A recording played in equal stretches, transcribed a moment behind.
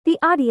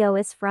audio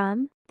is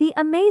from The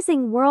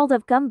Amazing World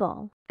of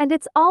Gumball, and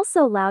it's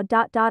also loud.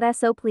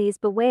 So please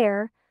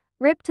beware.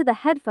 Rip to the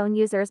headphone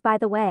users, by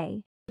the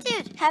way.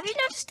 Dude, have you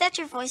noticed that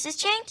your voice has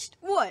changed?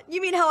 What?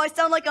 You mean how I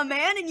sound like a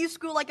man and you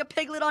squeal like a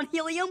piglet on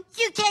helium?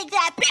 You take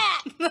that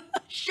back!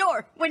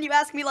 Sure, when you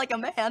ask me like a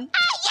man. I am a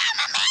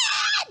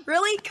man!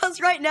 Really?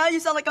 Cause right now you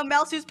sound like a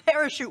mouse whose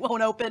parachute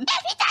won't open.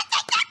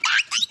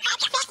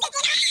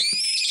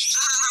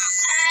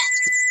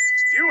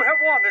 You have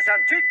won this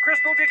antique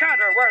crystal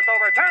decanter worth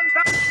over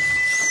 10,000.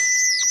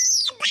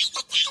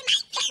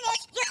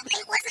 You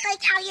it wasn't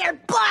like how you're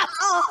buff!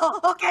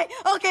 Oh,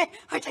 okay,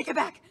 I take it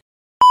back.